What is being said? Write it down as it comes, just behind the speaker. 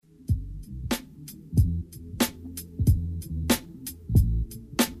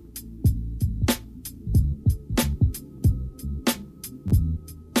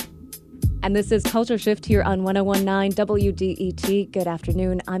And this is Culture Shift here on 1019 WDET. Good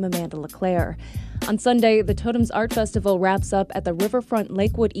afternoon. I'm Amanda LeClaire. On Sunday, the Totems Art Festival wraps up at the Riverfront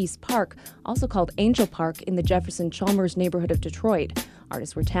Lakewood East Park, also called Angel Park, in the Jefferson-Chalmers neighborhood of Detroit.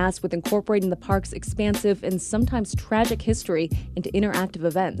 Artists were tasked with incorporating the park's expansive and sometimes tragic history into interactive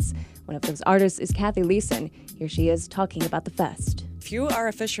events. One of those artists is Kathy Leeson. Here she is talking about the fest. If you are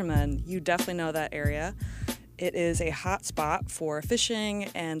a fisherman, you definitely know that area. It is a hot spot for fishing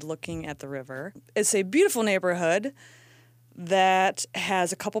and looking at the river. It's a beautiful neighborhood that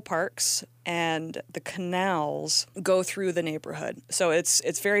has a couple parks, and the canals go through the neighborhood. So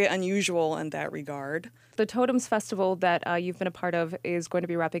it's very unusual in that regard. The Totems Festival that you've been a part of is going to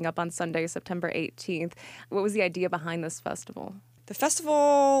be wrapping up on Sunday, September 18th. What was the idea behind this festival? The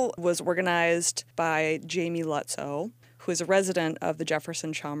festival was organized by Jamie Lutzow, who is a resident of the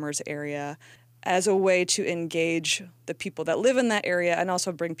Jefferson-Chalmers area, as a way to engage the people that live in that area and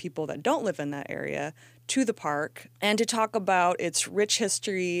also bring people that don't live in that area to the park and to talk about its rich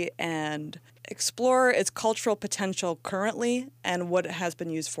history and explore its cultural potential currently and what it has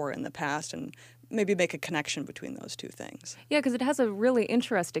been used for in the past, and maybe make a connection between those two things. Yeah, because it has a really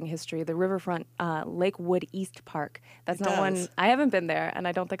interesting history, the Riverfront Lakewood East Park. That's not one, I haven't been there, and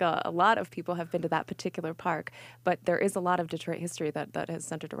I don't think a lot of people have been to that particular park, but there is a lot of Detroit history that has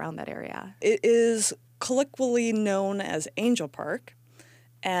centered around that area. It is colloquially known as Angel Park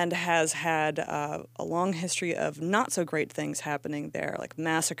and has had a long history of not so great things happening there, like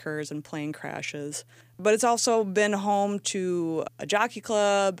massacres and plane crashes. But it's also been home to a jockey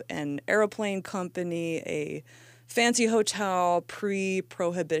club, an airplane company, a fancy hotel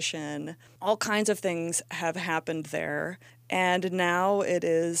pre-prohibition. All kinds of things have happened there, and now it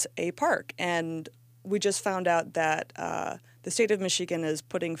is a park. And we just found out that the state of Michigan is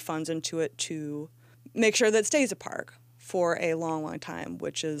putting funds into it to make sure that it stays a park for a long, long time,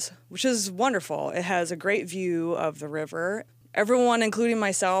 which is wonderful. It has a great view of the river. Everyone, including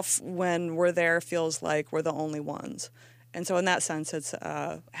myself, when we're there, feels like we're the only ones. And so in that sense, it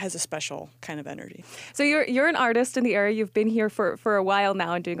has a special kind of energy. So you're an artist in the area. You've been here for a while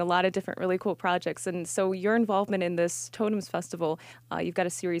now and doing a lot of different really cool projects. And so your involvement in this Totems Festival, you've got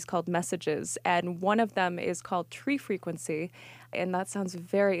a series called Messages, and one of them is called Tree Frequency. And that sounds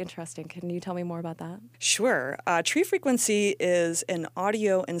very interesting. Can you tell me more about that? Sure. Tree Frequency is an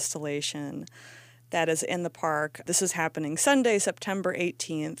audio installation that is in the park. This is happening Sunday, September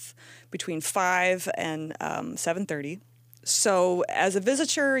 18th, between 5 and 7:30. So as a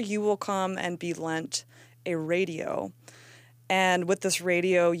visitor, you will come and be lent a radio. And with this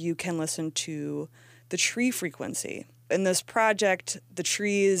radio, you can listen to the tree frequency. In this project, the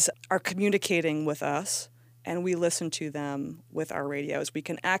trees are communicating with us, and we listen to them with our radios. We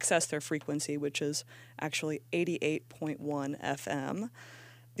can access their frequency, which is actually 88.1 FM.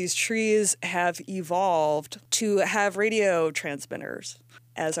 These trees have evolved to have radio transmitters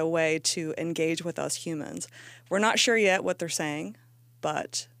as a way to engage with us humans. We're not sure yet what they're saying,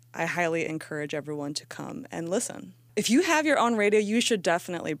 but I highly encourage everyone to come and listen. If you have your own radio, you should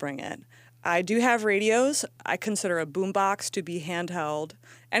definitely bring it. I do have radios. I consider a boombox to be handheld.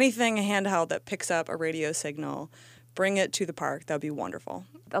 Anything handheld that picks up a radio signal, bring it to the park. That would be wonderful.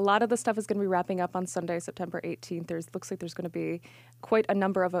 A lot of the stuff is going to be wrapping up on Sunday, September 18th. Looks like there's going to be quite a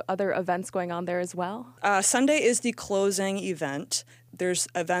number of other events going on there as well. Sunday is the closing event. There's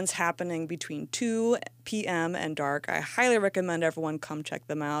events happening between 2 p.m. and dark. I highly recommend everyone come check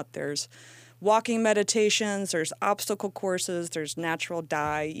them out. There's walking meditations, there's obstacle courses, there's natural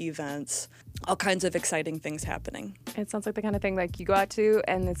dye events, all kinds of exciting things happening. It sounds like the kind of thing like you go out to,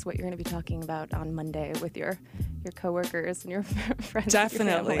 and it's what you're going to be talking about on Monday with your coworkers and your friends.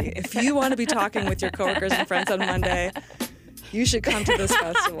 Definitely. If you want to be talking with your coworkers and friends on Monday, you should come to this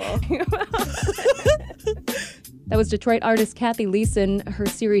festival. That was Detroit artist Kathy Leeson. Her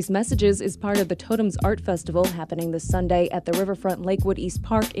series Messages is part of the Totems Art Festival happening this Sunday at the Riverfront Lakewood East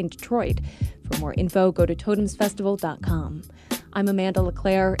Park in Detroit. For more info, go to totemsfestival.com. I'm Amanda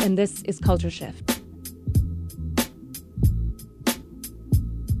LeClaire, and this is Culture Shift.